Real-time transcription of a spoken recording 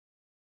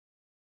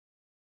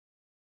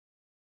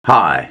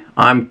Hi,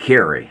 I'm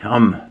Kerry.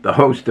 I'm the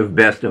host of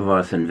Best of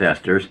Us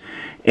Investors,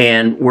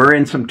 and we're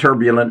in some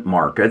turbulent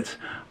markets.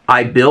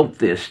 I built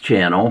this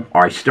channel,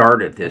 or I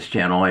started this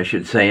channel, I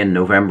should say, in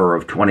November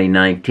of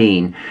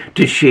 2019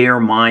 to share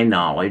my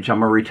knowledge.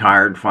 I'm a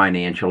retired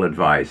financial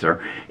advisor,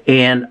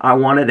 and I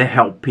wanted to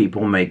help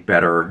people make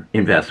better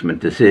investment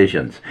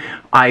decisions.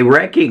 I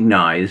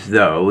recognize,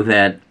 though,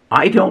 that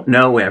I don't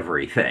know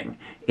everything,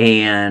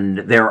 and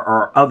there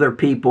are other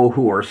people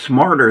who are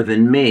smarter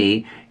than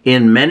me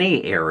in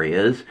many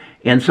areas.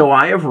 And so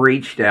I have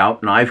reached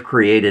out and I've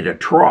created a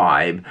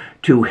tribe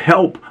to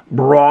help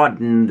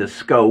broaden the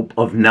scope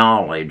of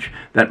knowledge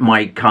that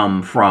might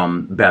come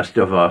from Best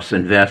of Us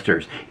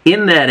Investors.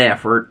 In that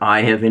effort,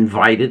 I have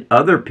invited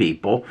other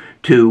people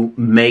to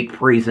make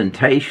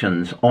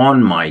presentations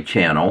on my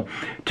channel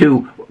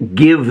to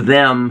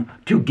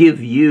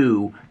give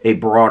you a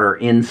broader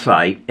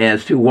insight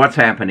as to what's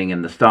happening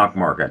in the stock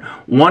market.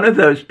 One of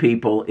those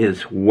people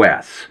is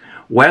Wes.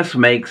 Wes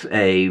makes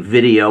a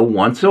video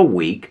once a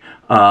week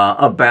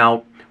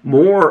about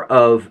more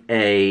of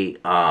a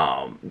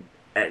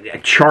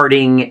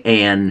charting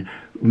and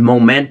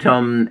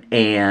momentum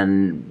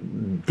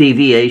and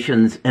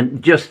deviations,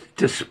 and just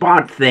to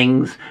spot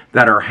things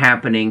that are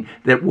happening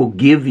that will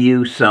give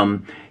you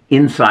some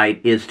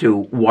insight as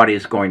to what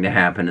is going to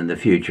happen in the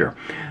future.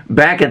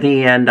 Back at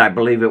the end, I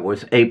believe it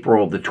was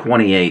April the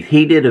 28th,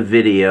 he did a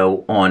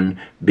video on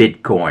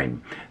Bitcoin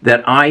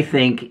that I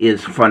think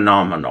is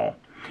phenomenal.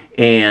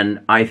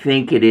 And I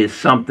think it is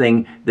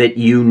something that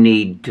you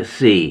need to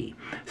see.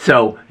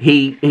 So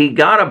he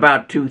got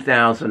about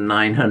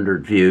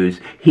 2,900 views.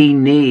 He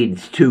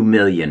needs 2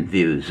 million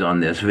views on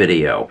this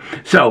video.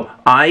 So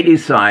I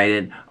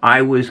decided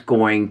I was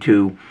going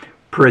to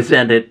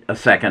present it a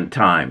second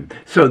time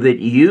so that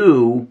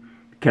you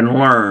can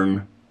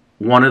learn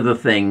one of the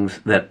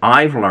things that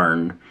I've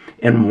learned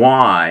and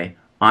why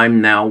I'm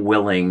now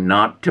willing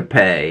not to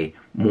pay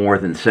more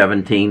than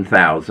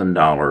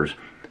 $17,000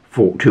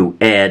 to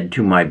add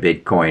to my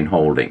Bitcoin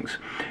holdings.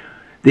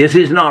 This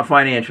is not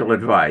financial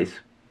advice,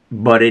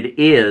 but it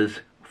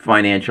is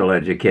financial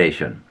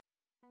education.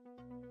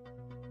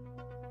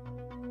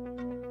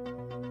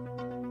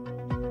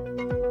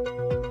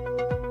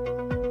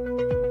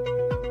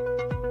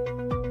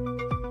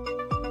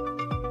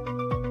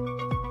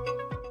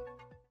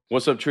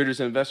 What's up,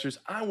 traders and investors?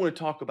 I want to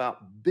talk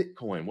about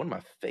Bitcoin, one of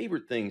my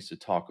favorite things to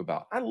talk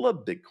about. I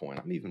love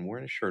Bitcoin. I'm even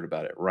wearing a shirt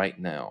about it right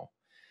now.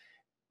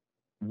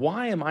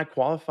 Why am I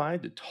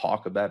qualified to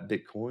talk about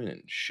Bitcoin,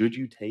 and should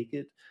you take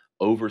it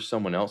over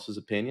someone else's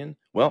opinion?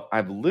 Well,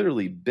 I've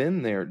literally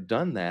been there,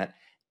 done that,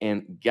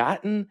 and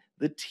gotten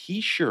the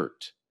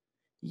t-shirt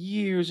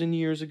years and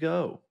years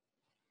ago.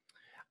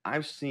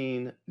 I've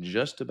seen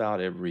just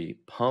about every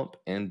pump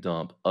and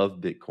dump of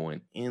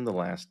Bitcoin in the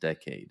last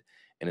decade,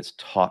 and it's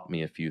taught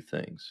me a few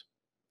things.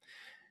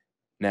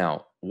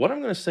 Now, what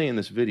I'm going to say in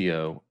this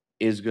video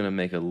is going to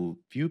make a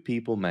few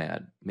people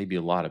mad, maybe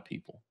a lot of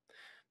people,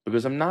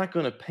 because I'm not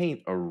going to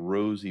paint a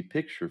rosy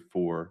picture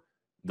for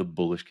the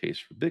bullish case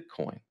for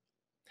Bitcoin.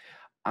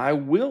 I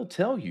will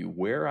tell you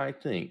where I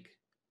think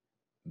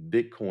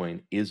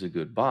Bitcoin is a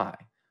good buy,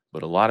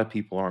 but a lot of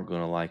people aren't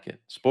going to like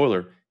it.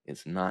 Spoiler,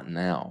 it's not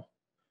now.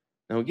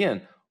 Now,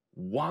 again,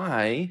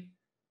 why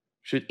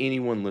should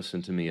anyone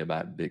listen to me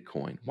about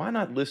Bitcoin? Why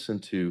not listen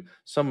to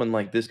someone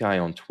like this guy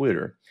on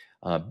Twitter,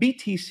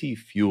 BTC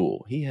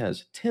Fuel? He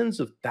has tens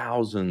of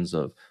thousands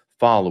of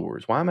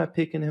followers. Why am I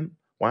picking him?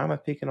 Why am I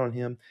picking on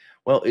him?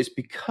 Well, it's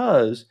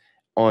because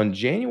on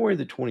January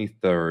the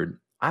 23rd,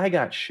 I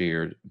got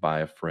shared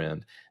by a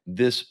friend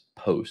this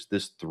post,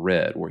 this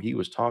thread, where he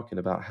was talking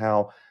about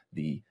how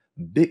the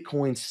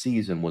Bitcoin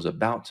season was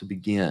about to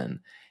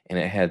begin, and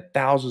it had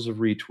thousands of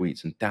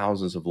retweets and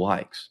thousands of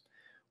likes.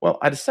 Well,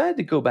 I decided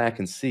to go back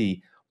and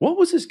see, what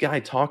was this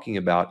guy talking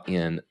about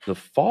in the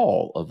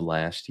fall of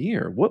last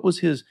year? What was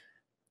his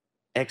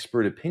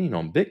expert opinion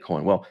on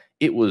Bitcoin? Well,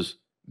 it was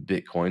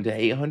Bitcoin to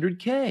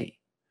 800K.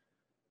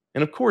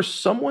 And of course,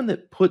 someone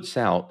that puts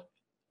out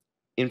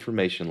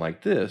information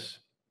like this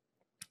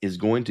is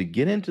going to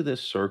get into this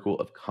circle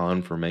of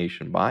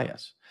confirmation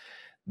bias.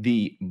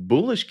 The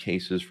bullish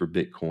cases for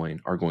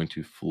Bitcoin are going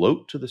to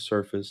float to the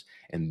surface,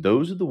 and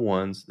those are the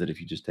ones that if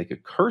you just take a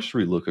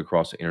cursory look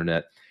across the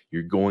internet,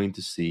 you're going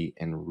to see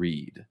and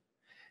read.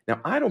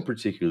 Now, I don't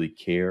particularly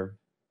care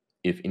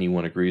if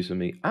anyone agrees with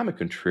me. I'm a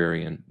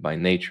contrarian by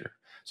nature.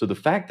 So the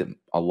fact that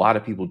a lot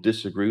of people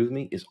disagree with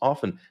me is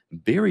often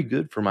very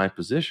good for my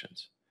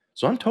positions.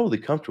 So I'm totally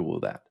comfortable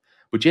with that.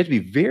 But you have to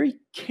be very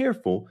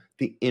careful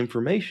the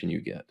information you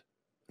get.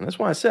 And that's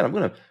why I said I'm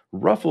going to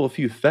ruffle a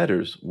few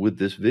feathers with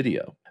this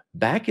video.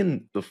 Back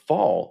in the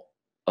fall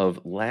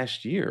of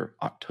last year,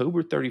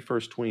 October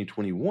 31st,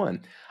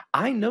 2021,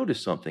 I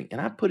noticed something,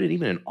 and I put it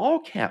even in all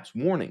caps,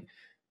 warning: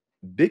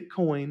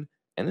 Bitcoin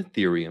and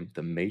Ethereum,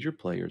 the major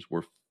players,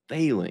 were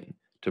failing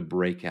to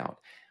break out.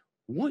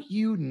 What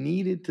you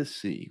needed to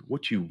see,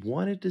 what you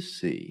wanted to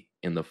see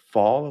in the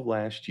fall of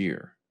last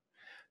year,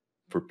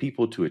 for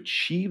people to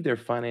achieve their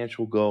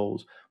financial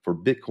goals, for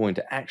Bitcoin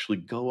to actually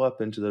go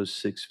up into those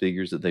six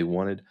figures that they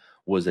wanted,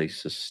 was a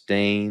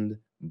sustained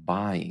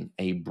buying,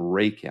 a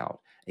breakout,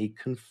 a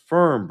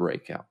confirmed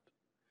breakout.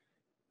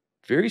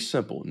 Very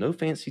simple, no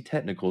fancy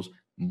technicals.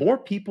 More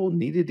people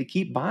needed to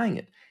keep buying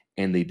it,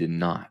 and they did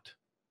not.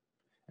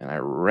 And I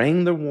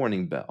rang the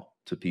warning bell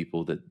to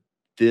people that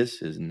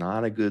this is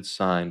not a good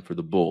sign for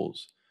the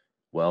bulls.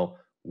 Well,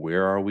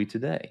 where are we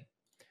today?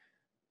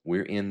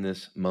 We're in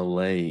this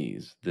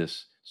malaise,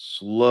 this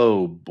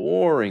slow,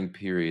 boring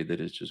period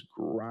that is just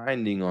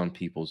grinding on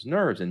people's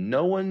nerves, and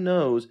no one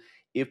knows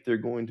if they're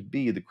going to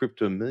be the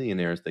crypto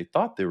millionaires they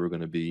thought they were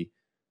going to be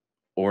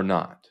or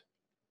not.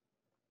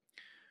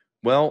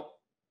 Well,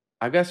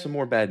 I've got some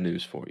more bad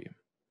news for you.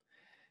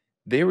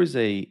 There is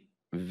a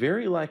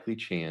very likely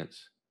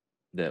chance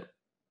that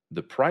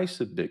the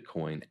price of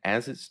Bitcoin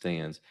as it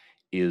stands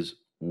is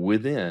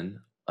within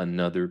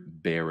another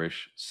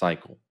bearish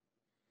cycle.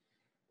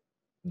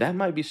 That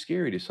might be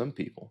scary to some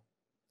people.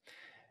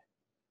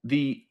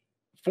 The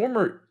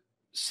former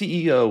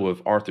CEO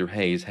of Arthur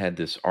Hayes had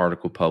this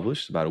article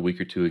published about a week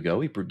or two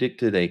ago. He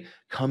predicted a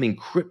coming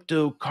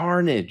crypto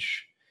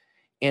carnage.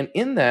 And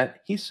in that,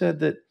 he said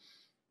that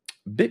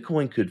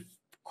Bitcoin could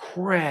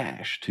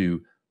crash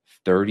to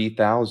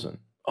 30,000.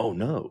 Oh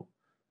no,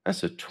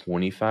 that's a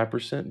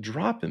 25%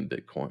 drop in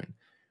Bitcoin.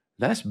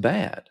 That's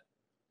bad.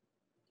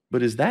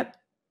 But is that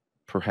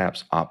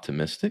perhaps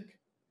optimistic?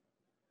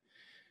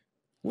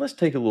 Let's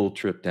take a little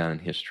trip down in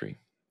history.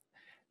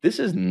 This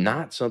is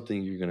not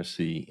something you're going to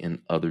see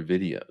in other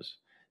videos.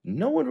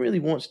 No one really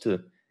wants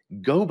to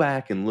go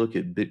back and look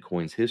at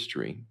Bitcoin's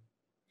history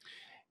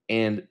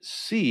and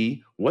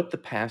see what the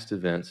past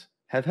events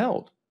have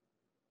held.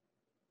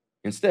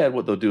 Instead,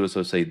 what they'll do is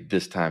they'll say,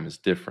 this time is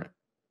different.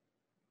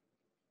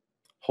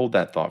 Hold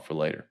that thought for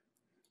later.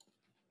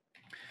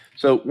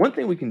 So one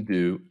thing we can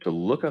do to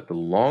look up the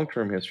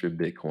long-term history of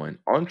Bitcoin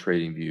on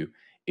TradingView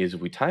is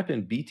if we type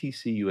in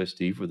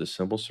BTC/USD for the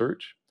symbol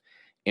search,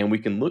 and we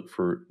can look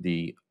for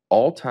the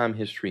all-time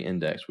history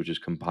index, which is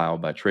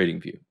compiled by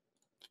TradingView.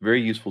 It's a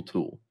very useful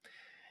tool.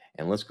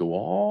 And let's go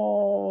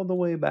all the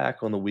way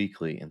back on the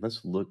weekly, and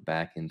let's look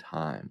back in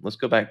time. Let's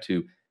go back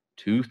to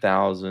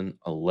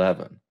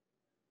 2011.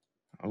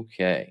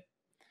 Okay.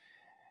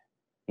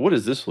 What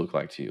does this look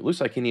like to you? It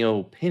looks like any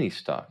old penny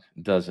stock,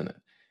 doesn't it?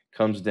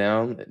 Comes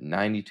down at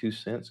 92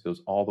 cents,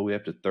 goes all the way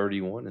up to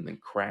 31, and then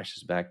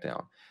crashes back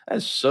down. That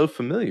is so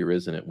familiar,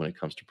 isn't it, when it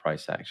comes to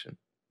price action?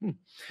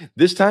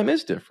 This time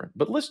is different,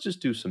 but let's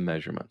just do some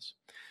measurements.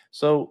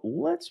 So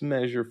let's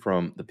measure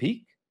from the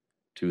peak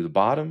to the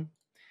bottom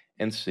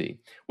and see.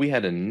 We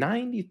had a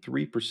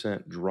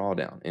 93%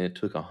 drawdown, and it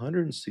took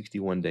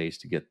 161 days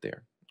to get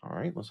there. All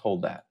right, let's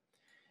hold that.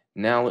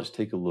 Now let's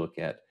take a look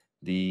at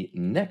the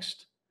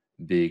next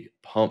big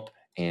pump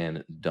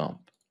and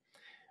dump.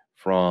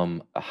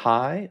 From a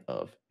high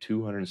of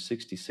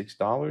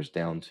 $266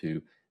 down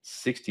to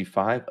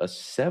 65, a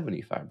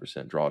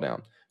 75%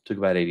 drawdown. Took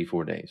about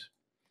 84 days.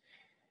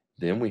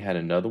 Then we had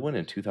another one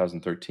in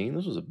 2013.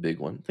 This was a big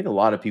one. I think a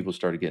lot of people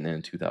started getting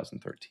in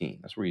 2013.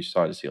 That's where you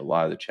started to see a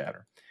lot of the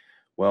chatter.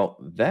 Well,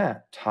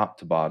 that top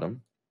to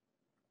bottom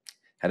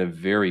had a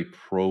very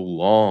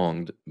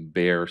prolonged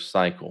bear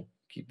cycle.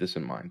 Keep this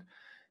in mind.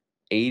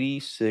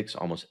 86,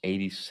 almost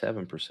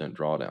 87%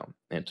 drawdown.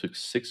 And it took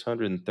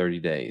 630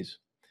 days.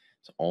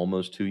 It's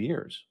almost 2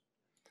 years.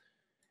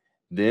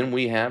 Then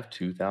we have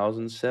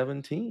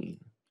 2017.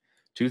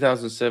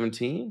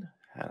 2017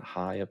 had a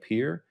high up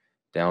here,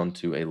 down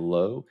to a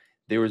low.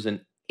 There was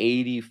an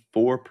 84%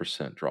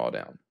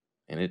 drawdown,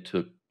 and it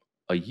took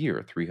a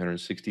year,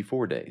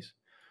 364 days.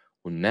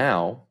 Well,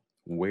 now,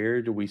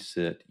 where do we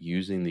sit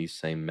using these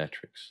same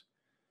metrics?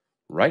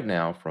 Right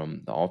now,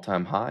 from the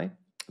all-time high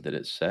that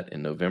it set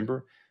in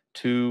November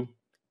to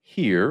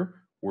here,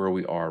 where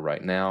we are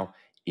right now,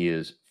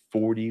 is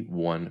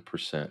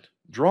 41%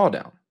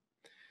 drawdown.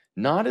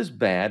 Not as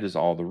bad as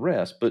all the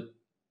rest, but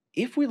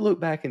if we look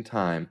back in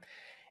time,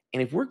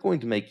 and if we're going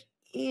to make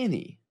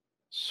any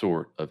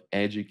sort of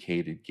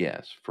educated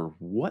guess for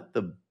what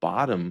the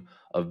bottom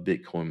of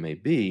Bitcoin may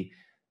be,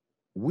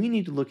 we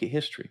need to look at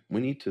history.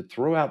 We need to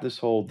throw out this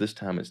whole, this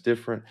time it's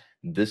different,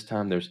 this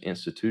time there's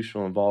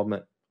institutional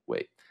involvement.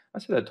 Wait, I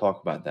said I'd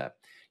talk about that.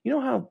 You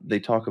know how they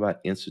talk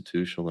about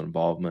institutional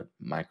involvement,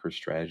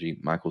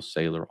 MicroStrategy, Michael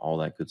Saylor, all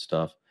that good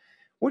stuff?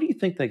 Where do you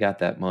think they got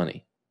that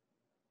money?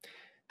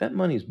 That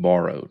money is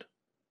borrowed.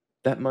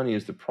 That money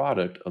is the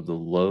product of the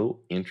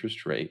low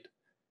interest rate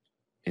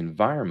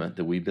environment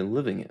that we've been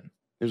living in.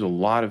 There's a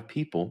lot of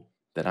people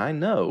that I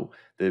know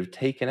that have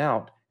taken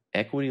out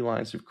equity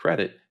lines of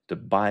credit to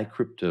buy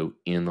crypto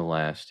in the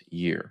last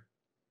year.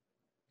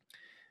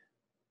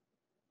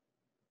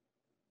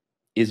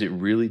 Is it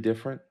really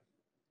different?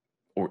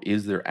 Or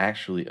is there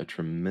actually a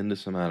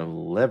tremendous amount of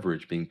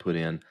leverage being put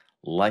in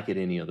like at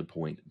any other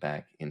point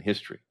back in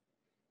history?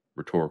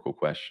 Rhetorical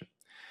question.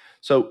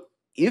 So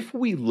if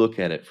we look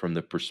at it from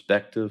the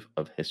perspective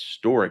of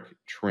historic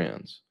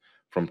trends,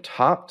 from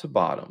top to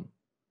bottom,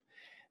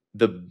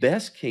 the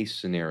best case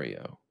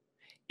scenario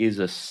is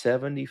a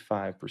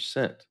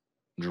 75%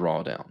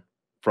 drawdown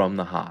from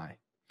the high.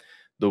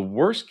 The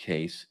worst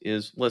case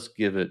is, let's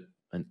give it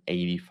an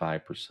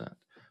 85%.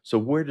 So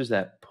where does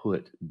that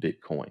put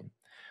Bitcoin?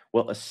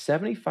 Well, a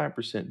 75%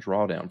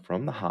 drawdown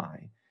from the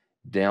high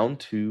down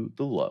to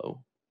the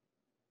low,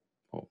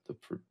 well, the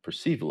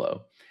perceived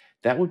low,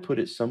 that would put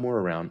it somewhere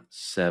around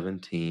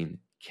 17K.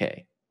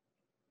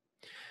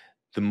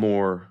 The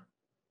more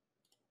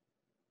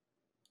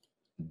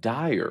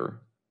dire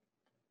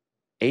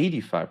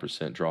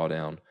 85%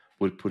 drawdown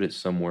would put it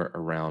somewhere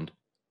around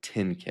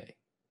 10K.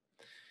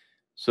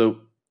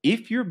 So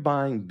if you're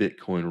buying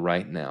Bitcoin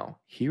right now,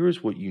 here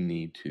is what you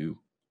need to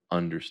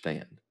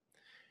understand.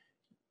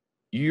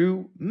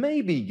 You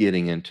may be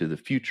getting into the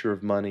future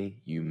of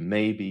money. You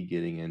may be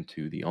getting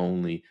into the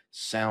only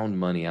sound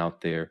money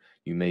out there.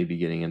 You may be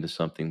getting into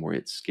something where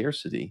its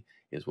scarcity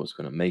is what's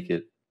going to make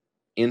it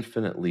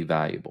infinitely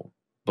valuable.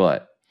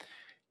 But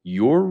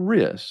your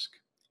risk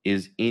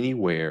is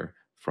anywhere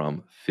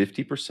from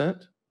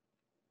 50%.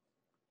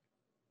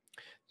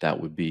 That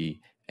would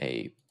be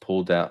a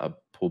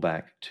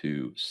pullback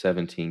to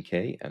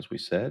 17K, as we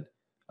said,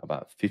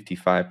 about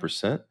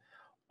 55%,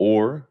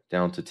 or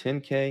down to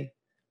 10K,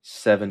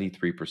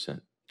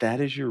 73%. That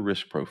is your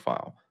risk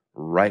profile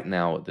right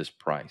now at this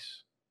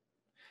price.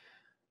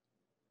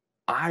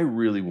 I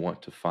really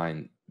want to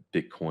find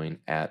Bitcoin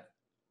at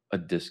a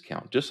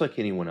discount, just like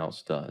anyone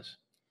else does.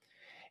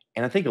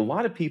 And I think a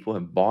lot of people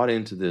have bought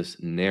into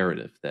this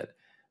narrative that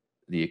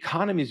the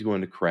economy is going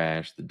to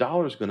crash, the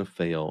dollar is going to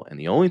fail, and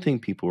the only thing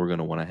people are going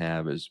to want to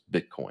have is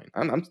Bitcoin.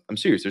 I'm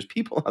serious. There's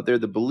people out there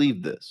that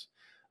believe this.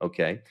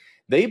 Okay,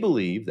 they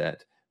believe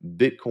that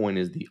Bitcoin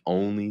is the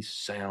only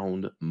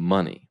sound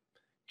money,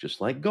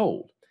 just like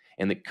gold,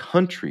 and that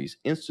countries,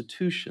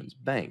 institutions,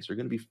 banks are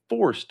going to be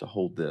forced to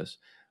hold this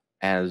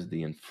as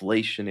the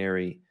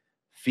inflationary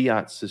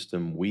fiat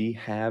system we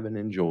have and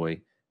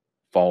enjoy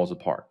falls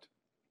apart.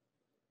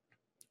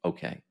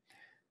 Okay,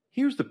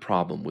 here's the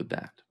problem with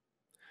that.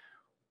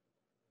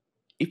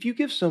 If you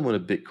give someone a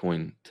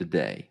Bitcoin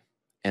today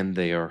and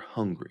they are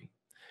hungry,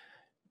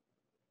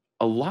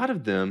 a lot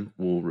of them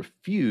will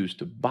refuse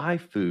to buy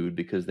food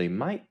because they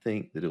might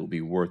think that it will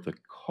be worth a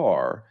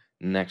car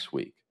next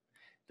week.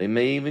 They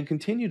may even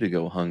continue to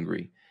go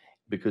hungry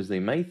because they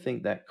may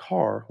think that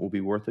car will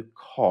be worth a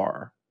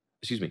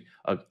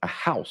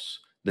house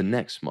the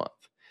next month.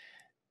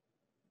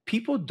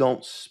 People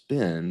don't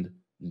spend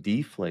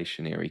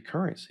deflationary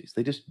currencies.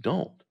 They just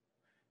don't.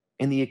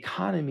 And the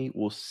economy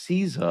will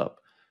seize up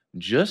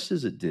just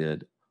as it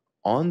did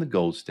on the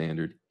gold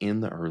standard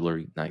in the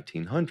early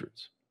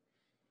 1900s.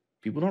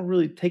 People don't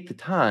really take the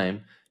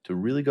time to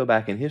really go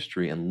back in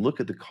history and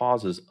look at the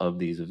causes of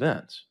these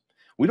events.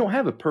 We don't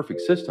have a perfect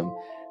system,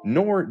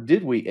 nor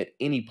did we at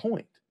any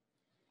point.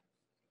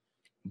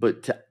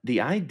 But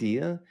the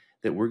idea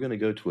that we're going to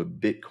go to a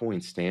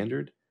Bitcoin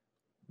standard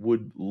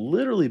would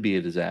literally be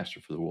a disaster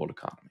for the world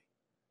economy.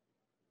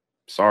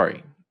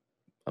 Sorry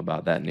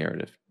about that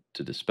narrative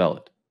to dispel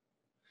it.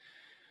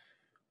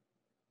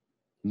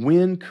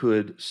 When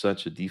could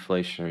such a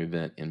deflationary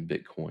event in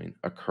Bitcoin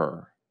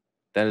occur?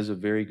 That is a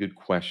very good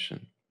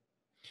question.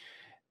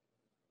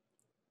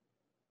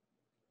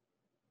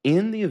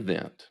 In the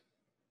event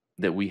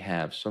that we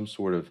have some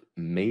sort of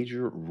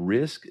major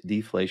risk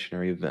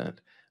deflationary event,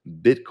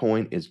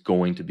 Bitcoin is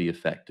going to be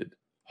affected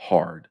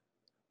hard.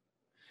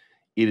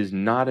 It is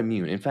not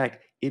immune. In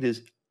fact, it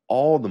is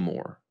all the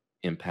more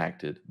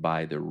impacted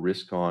by the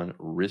risk on,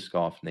 risk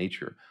off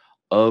nature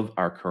of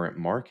our current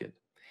market.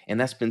 And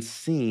that's been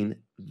seen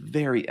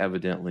very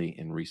evidently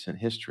in recent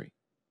history.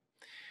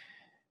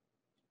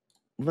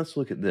 Let's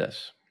look at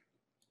this.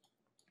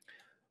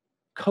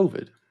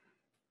 COVID.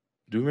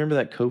 Do you remember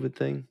that COVID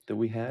thing that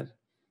we had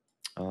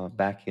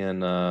back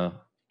in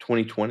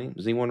 2020?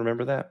 Does anyone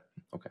remember that?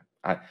 Okay,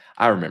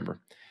 I remember.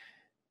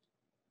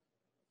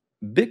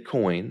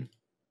 Bitcoin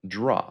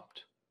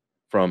dropped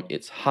from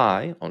its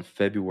high on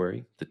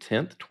February the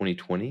 10th,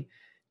 2020,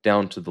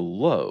 down to the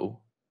low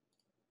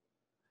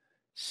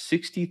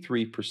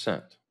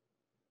 63%.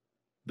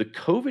 The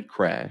COVID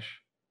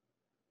crash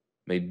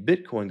made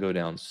Bitcoin go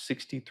down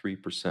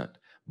 63%.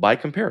 By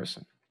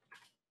comparison,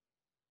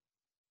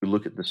 we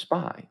look at the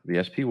SPY,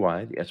 the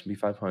SPY, the S&P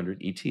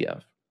 500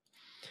 ETF.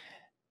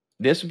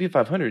 The S&P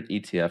 500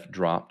 ETF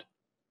dropped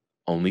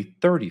only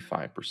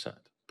 35%.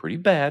 Pretty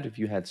bad if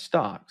you had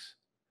stocks,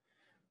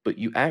 but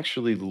you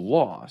actually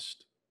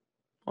lost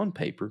on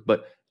paper,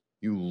 but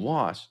you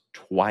lost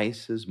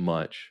twice as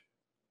much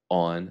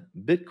on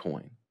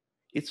Bitcoin.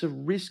 It's a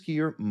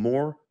riskier,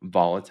 more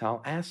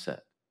volatile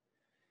asset.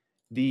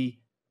 The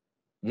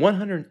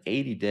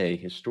 180-day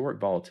historic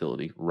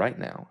volatility right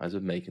now, as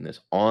of making this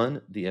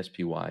on the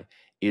SPY,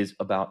 is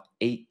about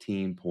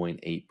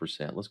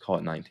 18.8%. Let's call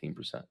it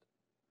 19%.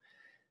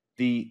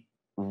 The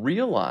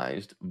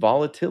realized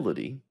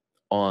volatility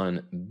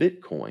on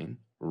Bitcoin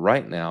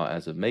right now,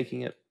 as of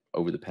making it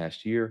over the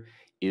past year,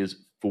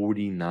 is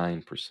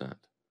 49%.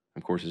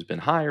 Of course, it's been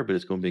higher, but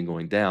it's been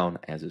going down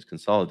as it's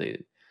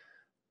consolidated.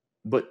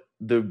 But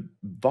the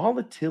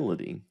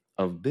volatility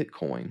of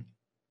Bitcoin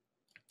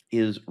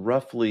is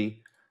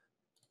roughly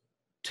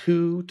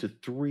 2 to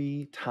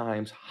 3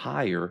 times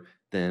higher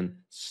than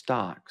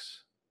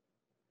stocks.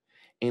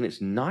 and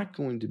it's not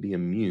going to be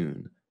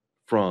immune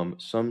from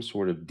some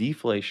sort of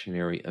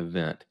deflationary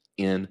event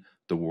in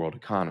the world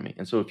economy.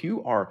 And so if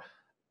you are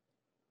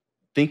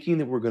thinking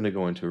that we're going to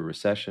go into a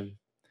recession,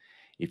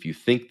 if you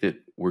think that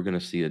we're going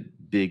to see a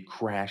big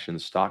crash in the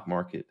stock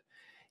market,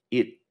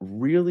 it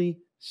really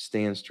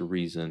stands to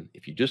reason,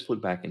 if you just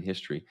look back in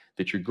history,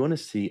 that you're going to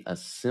see a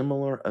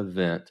similar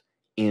event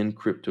in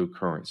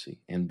cryptocurrency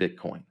and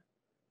Bitcoin.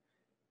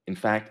 In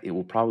fact, it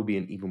will probably be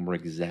an even more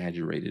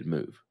exaggerated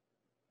move.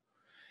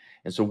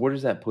 And so where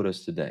does that put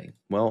us today?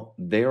 Well,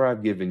 there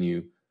I've given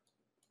you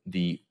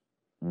the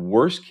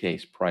worst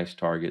case price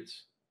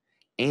targets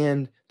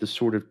and the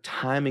sort of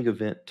timing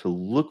event to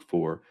look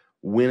for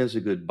when is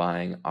a good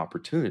buying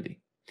opportunity.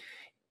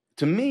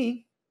 To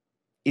me,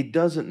 it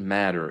doesn't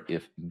matter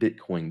if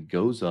Bitcoin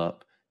goes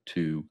up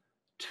to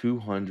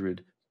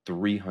 200,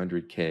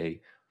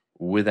 300K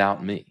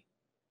without me.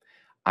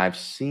 I've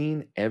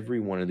seen every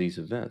one of these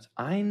events.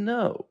 I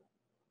know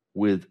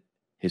with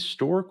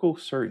historical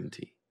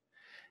certainty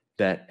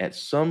that at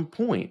some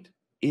point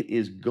it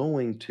is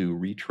going to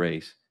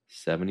retrace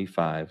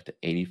 75 to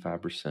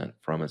 85%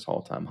 from its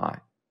all-time high.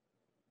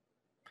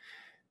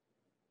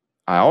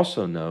 I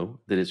also know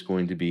that it's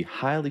going to be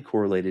highly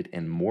correlated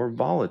and more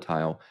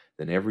volatile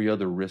than every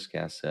other risk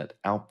asset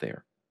out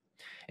there.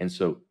 And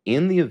so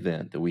in the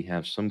event that we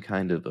have some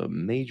kind of a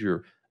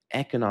major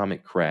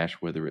economic crash,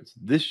 whether it's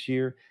this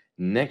year,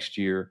 next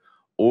year,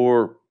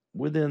 or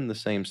within the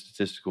same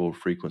statistical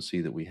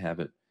frequency that we have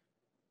it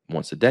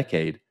once a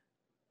decade,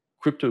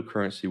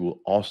 cryptocurrency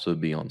will also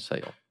be on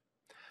sale.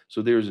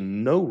 So there's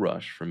no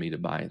rush for me to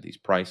buy at these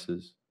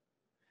prices.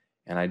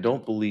 And I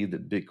don't believe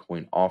that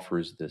Bitcoin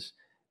offers this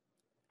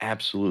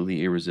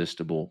absolutely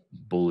irresistible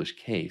bullish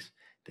case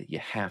that you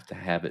have to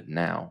have it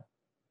now.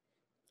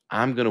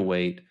 I'm going to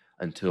wait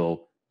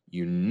until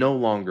you no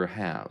longer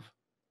have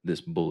this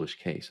bullish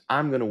case.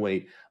 I'm going to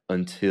wait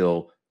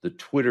until the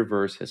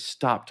Twitterverse has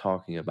stopped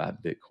talking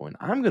about Bitcoin.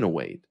 I'm going to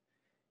wait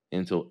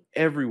until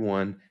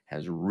everyone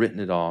has written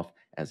it off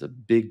as a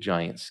big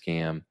giant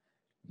scam,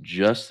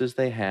 just as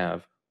they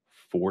have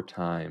 4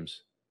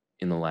 times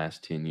in the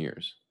last 10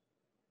 years.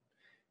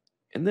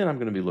 And then I'm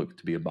going to be looked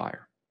to be a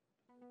buyer.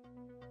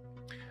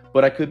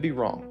 But I could be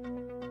wrong.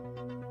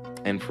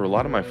 And for a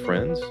lot of my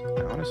friends,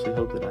 I honestly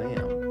hope that I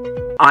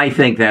am. I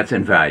think that's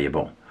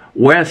invaluable.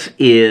 Wes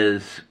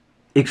is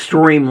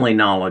extremely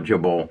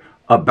knowledgeable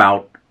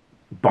about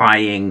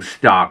buying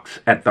stocks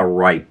at the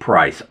right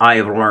price. I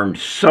have learned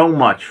so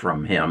much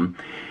from him,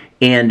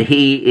 and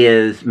he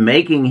is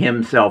making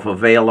himself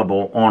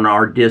available on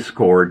our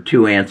Discord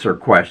to answer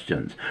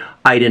questions.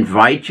 I'd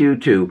invite you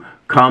to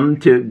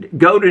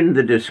go to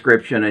the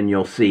description and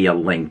you'll see a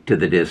link to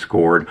the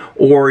Discord,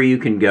 or you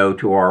can go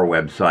to our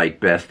website,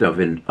 Best of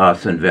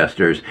Us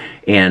Investors,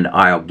 and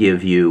I'll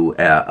give you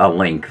a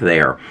link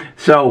there.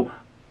 So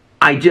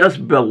I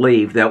just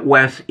believe that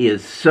Wes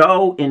is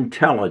so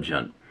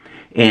intelligent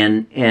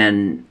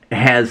and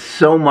has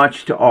so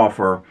much to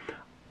offer.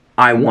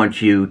 I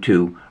want you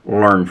to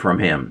learn from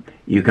him.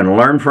 You can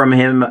learn from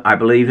him. I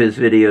believe his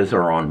videos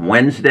are on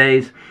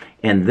Wednesdays,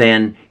 and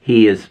then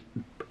he is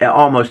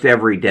almost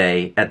every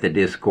day at the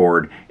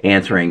Discord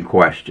answering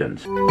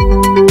questions.